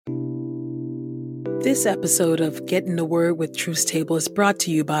This episode of Get in the Word with Truth Table is brought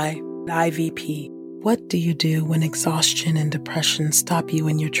to you by IVP. What do you do when exhaustion and depression stop you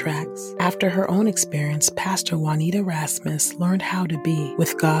in your tracks? After her own experience, Pastor Juanita Rasmus learned how to be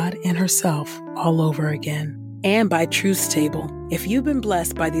with God and herself all over again. And by Truth Table. If you've been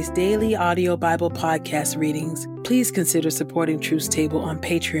blessed by these daily audio Bible podcast readings, please consider supporting Truth Table on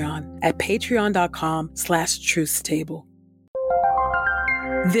Patreon at patreon.com/truthstable.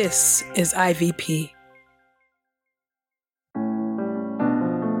 This is IVP.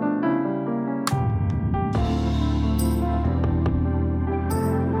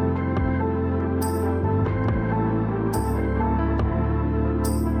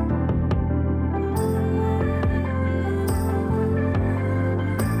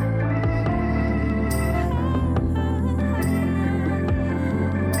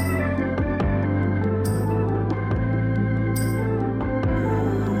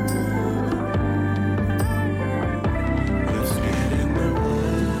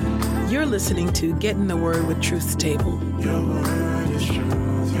 You're listening to Get in the Word with Truth Table. Your word is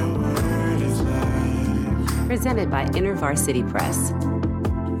truth, your word is life. Presented by InterVarsity Press.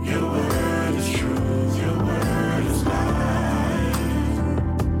 Your word is truth, your word is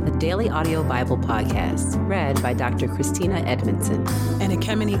life. A daily audio Bible podcast read by Dr. Christina Edmondson And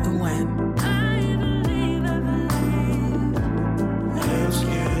Ekemini Uwen. Let's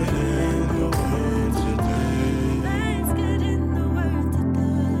get in the word today.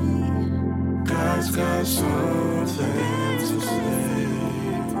 God's got something to say.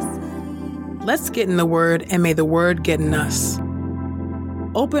 Let's get in the Word, and may the Word get in us.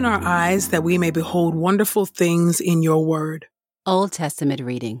 Open our eyes that we may behold wonderful things in your Word. Old Testament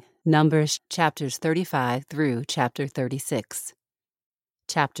reading, Numbers chapters 35 through chapter 36.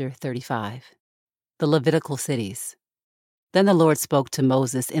 Chapter 35. The Levitical cities. Then the Lord spoke to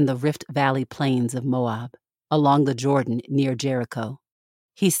Moses in the Rift Valley plains of Moab, along the Jordan near Jericho.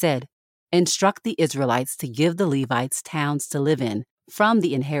 He said, "Instruct the Israelites to give the Levites towns to live in from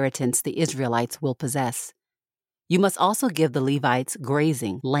the inheritance the Israelites will possess. You must also give the Levites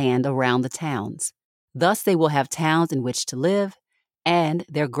grazing land around the towns. Thus they will have towns in which to live, and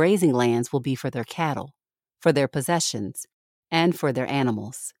their grazing lands will be for their cattle, for their possessions, and for their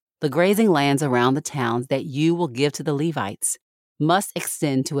animals. The grazing lands around the towns that you will give to the Levites must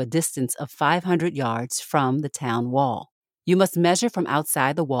extend to a distance of 500 yards from the town wall. You must measure from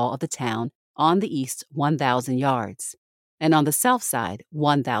outside the wall of the town on the east 1,000 yards, and on the south side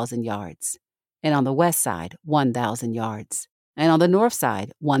 1,000 yards, and on the west side 1,000 yards, and on the north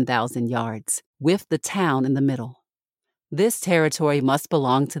side 1,000 yards, with the town in the middle. This territory must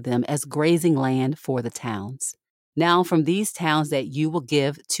belong to them as grazing land for the towns. Now from these towns that you will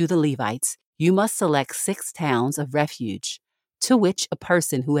give to the Levites, you must select 6 towns of refuge, to which a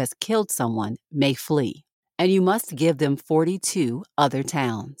person who has killed someone may flee, and you must give them 42 other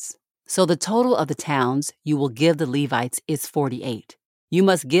towns. So the total of the towns you will give the Levites is 48. You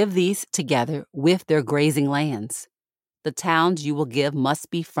must give these together with their grazing lands. The towns you will give must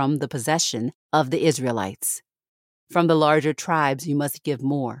be from the possession of the Israelites. From the larger tribes you must give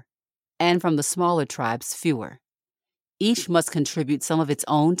more, and from the smaller tribes fewer. Each must contribute some of its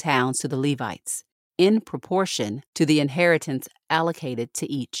own towns to the Levites, in proportion to the inheritance allocated to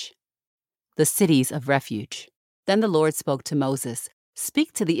each. The cities of refuge. Then the Lord spoke to Moses,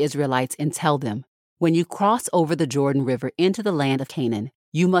 "Speak to the Israelites and tell them, when you cross over the Jordan River into the land of Canaan,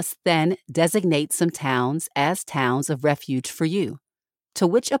 you must then designate some towns as towns of refuge for you, to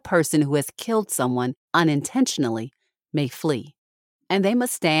which a person who has killed someone unintentionally may flee. And they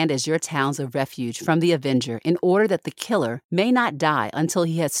must stand as your towns of refuge from the avenger in order that the killer may not die until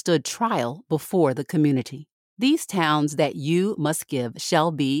he has stood trial before the community. These towns that you must give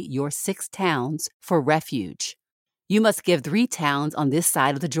shall be your 6 towns for refuge. You must give 3 towns on this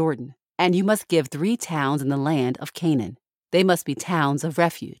side of the Jordan, and you must give 3 towns in the land of Canaan. They must be towns of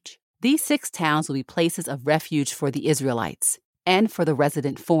refuge. These 6 towns will be places of refuge for the Israelites, and for the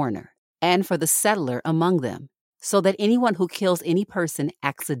resident foreigner, and for the settler among them, so that anyone who kills any person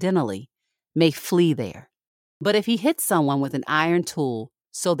accidentally may flee there. But if he hits someone with an iron tool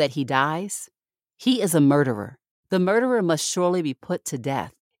so that he dies, he is a murderer. The murderer must surely be put to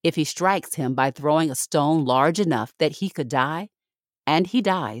death. If he strikes him by throwing a stone large enough that he could die, and he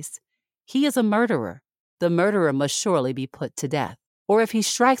dies, he is a murderer. The murderer must surely be put to death. Or if he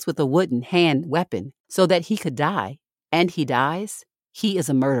strikes with a wooden hand weapon so that he could die, and he dies, he is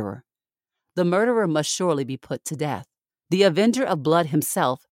a murderer. The murderer must surely be put to death. The avenger of blood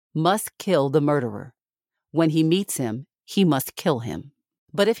himself must kill the murderer. When he meets him, he must kill him.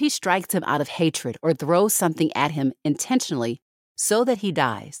 But if he strikes him out of hatred or throws something at him intentionally so that he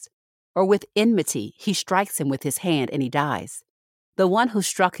dies, or with enmity he strikes him with his hand and he dies. The one who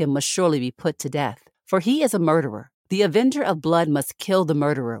struck him must surely be put to death, for he is a murderer. The avenger of blood must kill the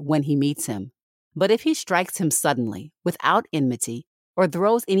murderer when he meets him. But if he strikes him suddenly, without enmity, or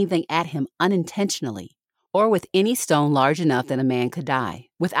throws anything at him unintentionally, or with any stone large enough that a man could die,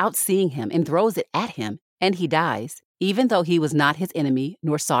 without seeing him, and throws it at him, and he dies, even though he was not his enemy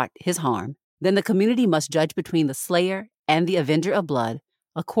nor sought his harm, then the community must judge between the slayer and the avenger of blood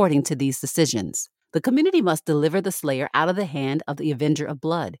according to these decisions. The community must deliver the slayer out of the hand of the avenger of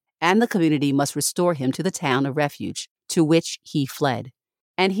blood, and the community must restore him to the town of refuge to which he fled.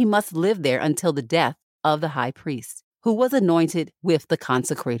 And he must live there until the death of the high priest, who was anointed with the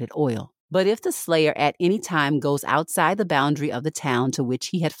consecrated oil. But if the slayer at any time goes outside the boundary of the town to which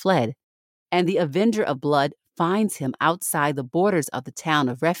he had fled, and the avenger of blood finds him outside the borders of the town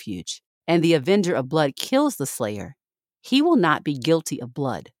of refuge, and the avenger of blood kills the slayer, he will not be guilty of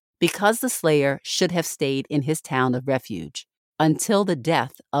blood, because the slayer should have stayed in his town of refuge until the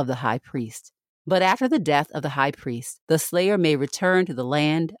death of the high priest. But after the death of the high priest, the slayer may return to the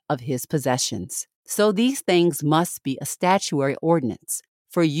land of his possessions. So these things must be a statutory ordinance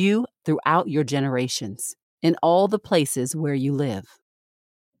for you throughout your generations, in all the places where you live.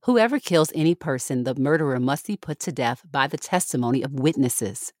 Whoever kills any person, the murderer must be put to death by the testimony of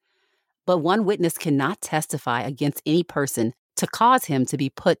witnesses. But one witness cannot testify against any person to cause him to be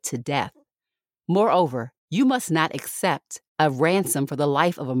put to death. Moreover, you must not accept a ransom for the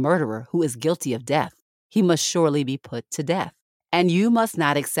life of a murderer who is guilty of death. He must surely be put to death. And you must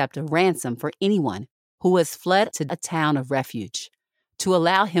not accept a ransom for anyone who has fled to a town of refuge, to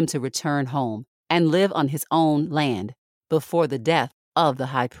allow him to return home and live on his own land before the death of the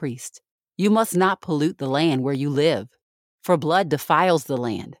high priest. You must not pollute the land where you live, for blood defiles the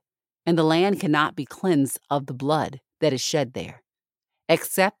land, and the land cannot be cleansed of the blood that is shed there,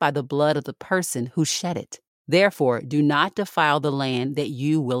 except by the blood of the person who shed it. Therefore, do not defile the land that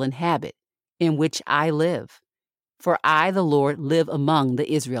you will inhabit, in which I live, for I, the Lord, live among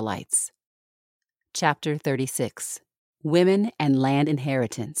the Israelites. Chapter 36. Women and Land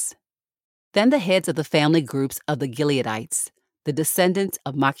Inheritance. Then the heads of the family groups of the Gileadites, the descendants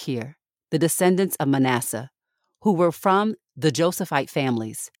of Machir, the descendants of Manasseh, who were from the Josephite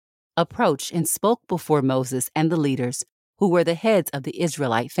families, approached and spoke before Moses and the leaders who were the heads of the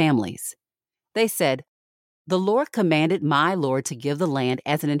Israelite families. They said, "The Lord commanded my Lord to give the land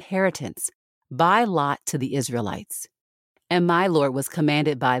as an inheritance by lot to the Israelites. And my Lord was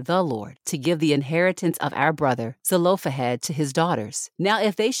commanded by the Lord to give the inheritance of our brother Zelophehad to his daughters. Now,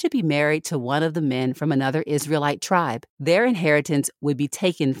 if they should be married to one of the men from another Israelite tribe, their inheritance would be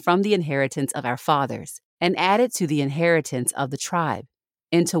taken from the inheritance of our fathers and added to the inheritance of the tribe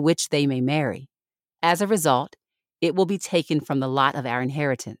into which they may marry. As a result, it will be taken from the lot of our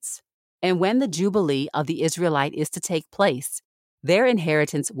inheritance. And when the Jubilee of the Israelite is to take place, their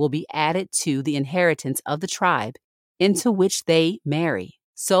inheritance will be added to the inheritance of the tribe into which they marry.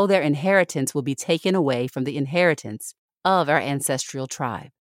 So their inheritance will be taken away from the inheritance of our ancestral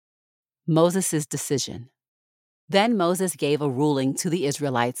tribe." Moses' decision. Then Moses gave a ruling to the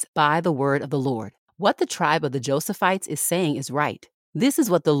Israelites by the word of the Lord. What the tribe of the Josephites is saying is right. This is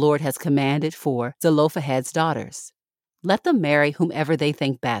what the Lord has commanded for Zelophehad's daughters. Let them marry whomever they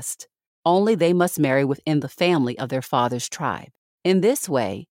think best. Only they must marry within the family of their father's tribe. In this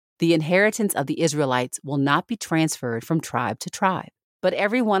way, the inheritance of the Israelites will not be transferred from tribe to tribe, but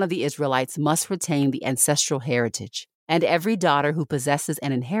every one of the Israelites must retain the ancestral heritage, and every daughter who possesses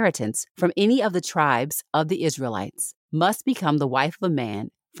an inheritance from any of the tribes of the Israelites must become the wife of a man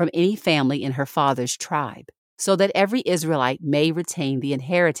from any family in her father's tribe, so that every Israelite may retain the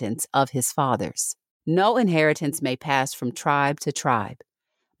inheritance of his fathers. No inheritance may pass from tribe to tribe,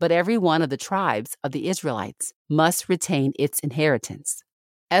 but every one of the tribes of the Israelites must retain its inheritance.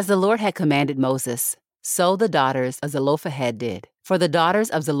 As the Lord had commanded Moses, so the daughters of Zelophehad did. For the daughters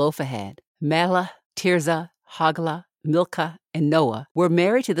of Zelophehad, Mahlah, Tirzah, Hoglah, Milcah, and Noah, were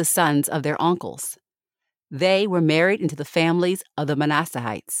married to the sons of their uncles. They were married into the families of the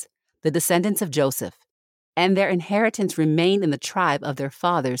Manasseites, the descendants of Joseph, and their inheritance remained in the tribe of their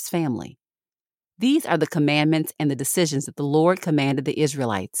father's family. These are the commandments and the decisions that the Lord commanded the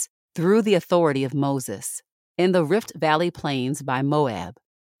Israelites through the authority of Moses in the Rift Valley plains by Moab,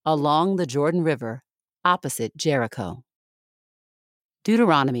 along the Jordan River, opposite Jericho.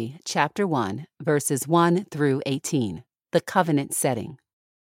 Deuteronomy chapter 1, verses 1 through 18, the covenant setting.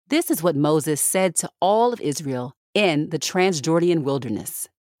 This is what Moses said to all of Israel in the Transjordan wilderness,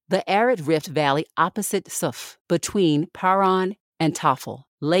 the arid Rift Valley opposite Suf, between Paran and Tophel,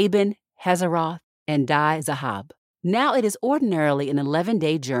 Laban, Hazeroth, and Di Zahab. Now it is ordinarily an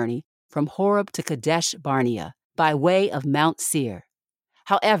 11-day journey from Horeb to Kadesh Barnea, by way of Mount Seir.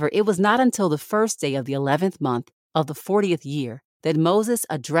 However, it was not until the first day of the 11th month of the 40th year that Moses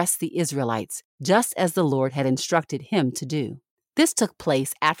addressed the Israelites, just as the Lord had instructed him to do. This took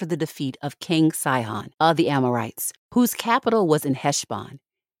place after the defeat of King Sihon of the Amorites, whose capital was in Heshbon,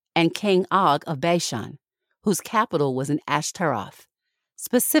 and King Og of Bashan, whose capital was in Ashtaroth,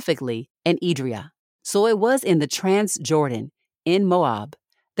 specifically in Edrei. So it was in the Transjordan, in Moab,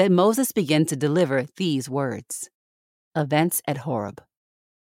 that Moses began to deliver these words. Events at Horeb.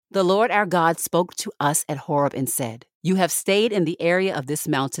 The Lord our God spoke to us at Horeb and said, "You have stayed in the area of this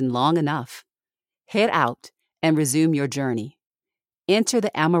mountain long enough. Head out and resume your journey. Enter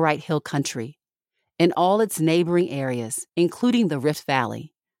the Amorite hill country and all its neighboring areas, including the Rift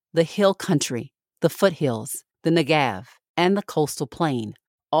Valley, the hill country, the foothills, the Negev, and the coastal plain,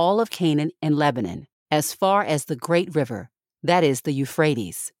 all of Canaan and Lebanon, as far as the great river, that is the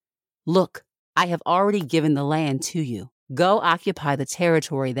Euphrates. Look, I have already given the land to you. Go occupy the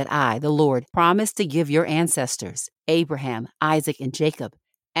territory that I, the Lord, promised to give your ancestors, Abraham, Isaac, and Jacob,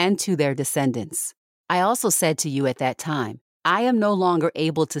 and to their descendants. I also said to you at that time, I am no longer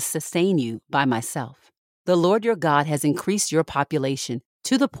able to sustain you by myself. The Lord your God has increased your population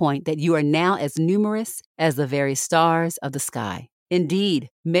to the point that you are now as numerous as the very stars of the sky. Indeed,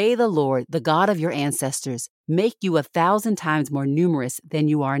 may the Lord, the God of your ancestors, make you 1,000 times more numerous than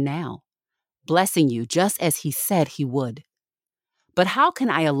you are now, blessing you just as he said he would. But how can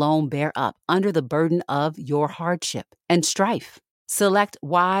I alone bear up under the burden of your hardship and strife? Select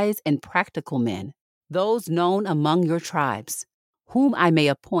wise and practical men, those known among your tribes, whom I may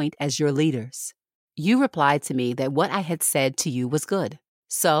appoint as your leaders. You replied to me that what I had said to you was good.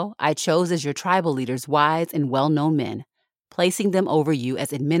 So I chose as your tribal leaders wise and well-known men, placing them over you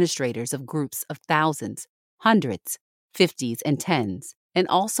as administrators of groups of thousands, hundreds, 50s, and 10s, and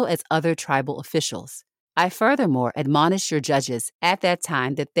also as other tribal officials. I furthermore admonished your judges at that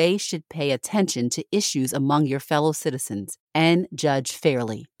time that they should pay attention to issues among your fellow citizens and judge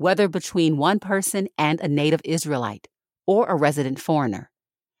fairly, whether between one person and a native Israelite or a resident foreigner.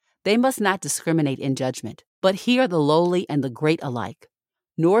 They must not discriminate in judgment, but hear the lowly and the great alike,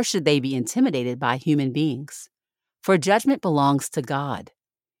 nor should they be intimidated by human beings. For judgment belongs to God.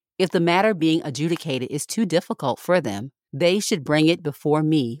 If the matter being adjudicated is too difficult for them, they should bring it before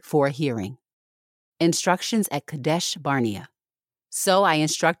me for a hearing. Instructions at Kadesh Barnea. So I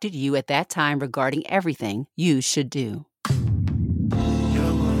instructed you at that time regarding everything you should do.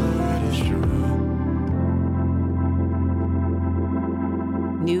 Your word is true.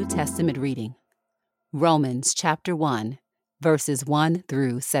 New Testament reading. Romans chapter 1, verses 1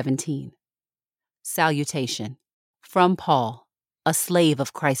 through 17. Salutation. From Paul, a slave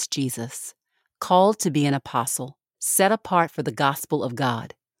of Christ Jesus, called to be an apostle, set apart for the gospel of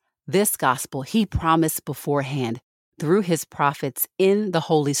God. This gospel he promised beforehand through his prophets in the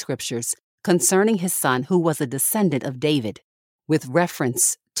Holy Scriptures concerning his Son who was a descendant of David, with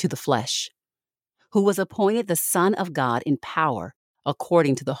reference to the flesh, who was appointed the Son of God in power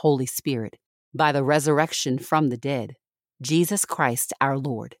according to the Holy Spirit, by the resurrection from the dead, Jesus Christ our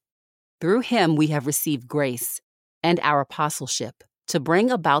Lord. Through him we have received grace and our apostleship to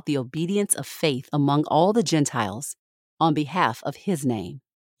bring about the obedience of faith among all the Gentiles on behalf of his name.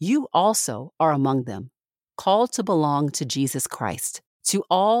 You also are among them, called to belong to Jesus Christ. To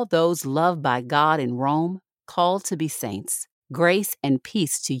all those loved by God in Rome, called to be saints, grace and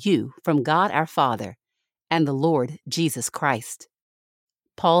peace to you from God our Father and the Lord Jesus Christ.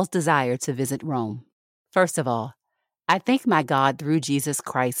 Paul's desire to visit Rome. First of all, I thank my God through Jesus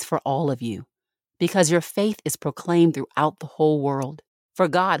Christ for all of you, because your faith is proclaimed throughout the whole world. For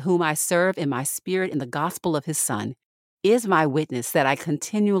God, whom I serve in my spirit in the gospel of his Son, is my witness that I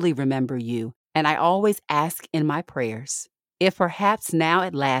continually remember you, and I always ask in my prayers, if perhaps now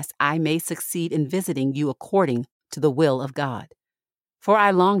at last I may succeed in visiting you according to the will of God. For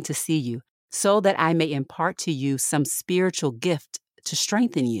I long to see you, so that I may impart to you some spiritual gift to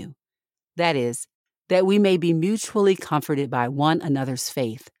strengthen you. That is, that we may be mutually comforted by one another's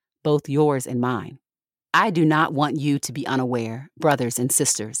faith, both yours and mine. I do not want you to be unaware, brothers and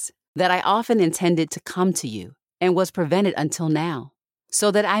sisters, that I often intended to come to you, and was prevented until now, so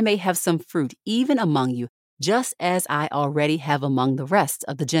that I may have some fruit even among you, just as I already have among the rest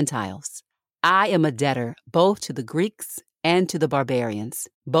of the Gentiles. I am a debtor both to the Greeks and to the barbarians,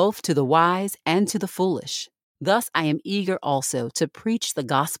 both to the wise and to the foolish. Thus I am eager also to preach the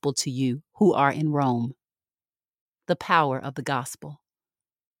gospel to you who are in Rome. The power of the gospel.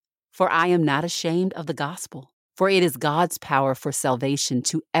 For I am not ashamed of the gospel, for it is God's power for salvation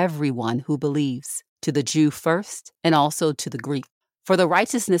to everyone who believes, to the Jew first, and also to the Greek. For the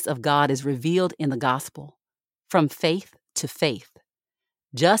righteousness of God is revealed in the gospel, from faith to faith,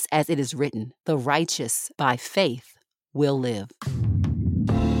 just as it is written, the righteous by faith will live.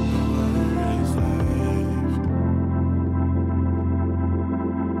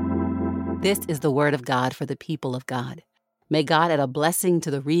 This is the word of God for the people of God. May God add a blessing to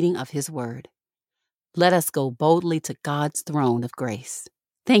the reading of his word. Let us go boldly to God's throne of grace.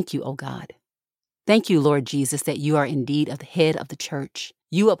 Thank you, O God. Thank you, Lord Jesus, that you are indeed the head of the church.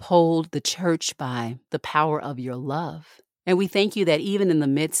 You uphold the church by the power of your love. And we thank you that even in the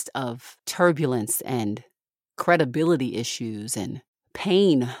midst of turbulence and credibility issues and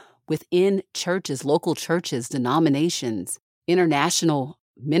pain within churches, local churches, denominations, international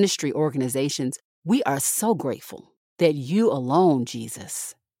ministry organizations, we are so grateful that you alone,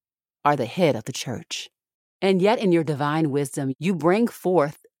 Jesus, are the head of the church. And yet in your divine wisdom, you bring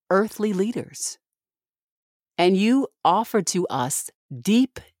forth earthly leaders. And you offer to us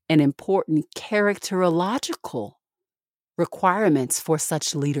deep and important characterological requirements for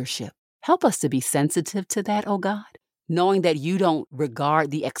such leadership. Help us to be sensitive to that, O God, knowing that you don't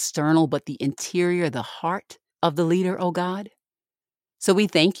regard the external, but the interior, the heart of the leader, O God. So we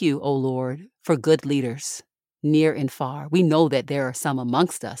thank you, O Lord, for good leaders, near and far. We know that there are some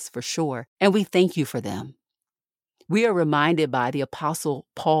amongst us for sure, and we thank you for them. We are reminded by the Apostle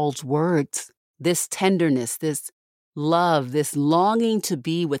Paul's words, this tenderness, this love, this longing to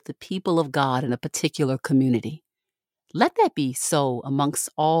be with the people of God in a particular community. Let that be so amongst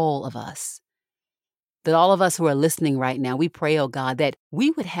all of us. That all of us who are listening right now, we pray, oh God, that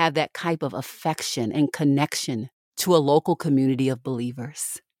we would have that type of affection and connection to a local community of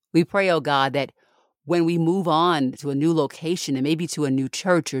believers. We pray, oh God, that when we move on to a new location and maybe to a new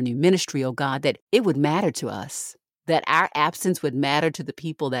church or new ministry, oh God, that it would matter to us, that our absence would matter to the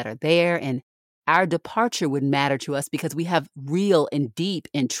people that are there, and our departure would matter to us because we have real and deep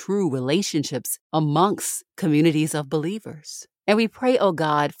and true relationships amongst communities of believers. And we pray, oh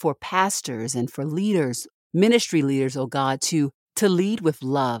God, for pastors and for leaders, ministry leaders, oh God, to lead with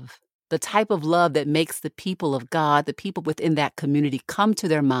love, the type of love that makes the people of God, the people within that community, come to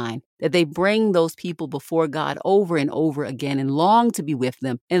their mind, that they bring those people before God over and over again and long to be with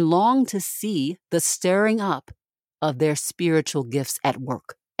them and long to see the stirring up of their spiritual gifts at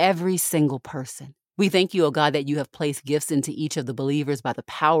work. Every single person. We thank you, oh God, that you have placed gifts into each of the believers by the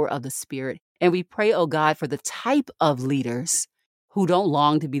power of the Spirit. And we pray, oh God, for the type of leaders who don't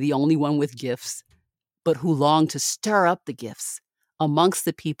long to be the only one with gifts, but who long to stir up the gifts amongst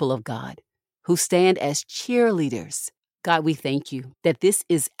the people of God, who stand as cheerleaders. God, we thank you that this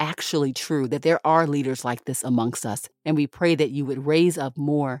is actually true, that there are leaders like this amongst us. And we pray that you would raise up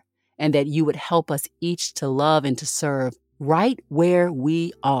more and that you would help us each to love and to serve right where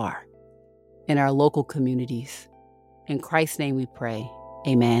we are in our local communities. In Christ's name we pray.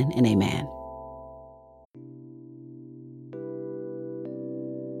 Amen and amen.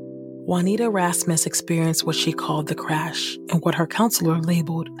 Juanita Rasmus experienced what she called the crash and what her counselor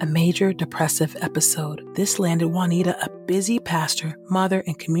labeled a major depressive episode. This landed Juanita, a busy pastor, mother,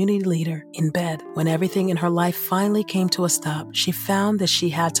 and community leader, in bed. When everything in her life finally came to a stop, she found that she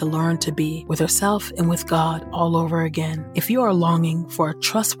had to learn to be with herself and with God all over again. If you are longing for a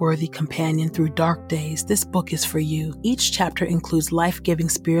trustworthy companion through dark days, this book is for you. Each chapter includes life-giving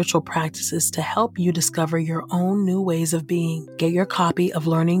spiritual practices to help you discover your own new ways of being. Get your copy of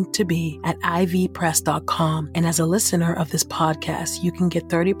Learning to Be at ivpress.com. And as a listener of this podcast, you can get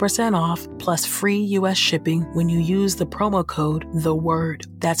 30% off plus free U.S. shipping when you use the promo code THEWORD.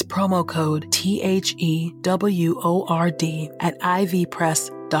 That's promo code THEWORD at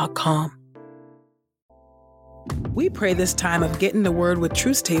ivpress.com. We pray this time of Getting the Word with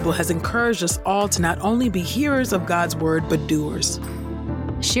Truth Table has encouraged us all to not only be hearers of God's Word, but doers.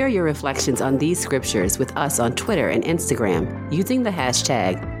 Share your reflections on these scriptures with us on Twitter and Instagram using the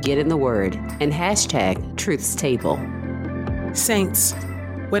hashtag #GetInTheWord and hashtag #TruthsTable. Saints,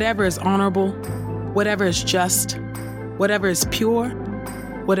 whatever is honorable, whatever is just, whatever is pure,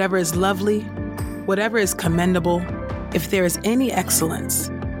 whatever is lovely, whatever is commendable, if there is any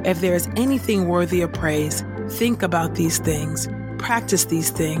excellence, if there is anything worthy of praise, think about these things, practice these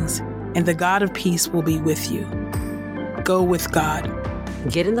things, and the God of peace will be with you. Go with God.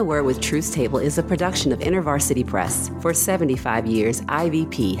 Get in the Word with Truth Table is a production of InterVarsity Press. For 75 years,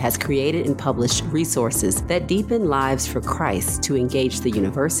 IVP has created and published resources that deepen lives for Christ to engage the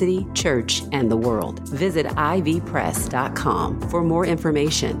university, church, and the world. Visit ivpress.com for more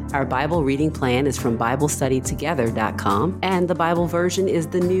information. Our Bible reading plan is from BibleStudyTogether.com, and the Bible version is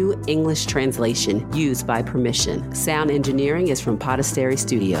the New English translation used by permission. Sound engineering is from Podastery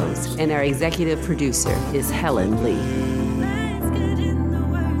Studios, and our executive producer is Helen Lee.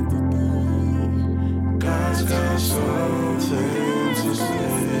 that something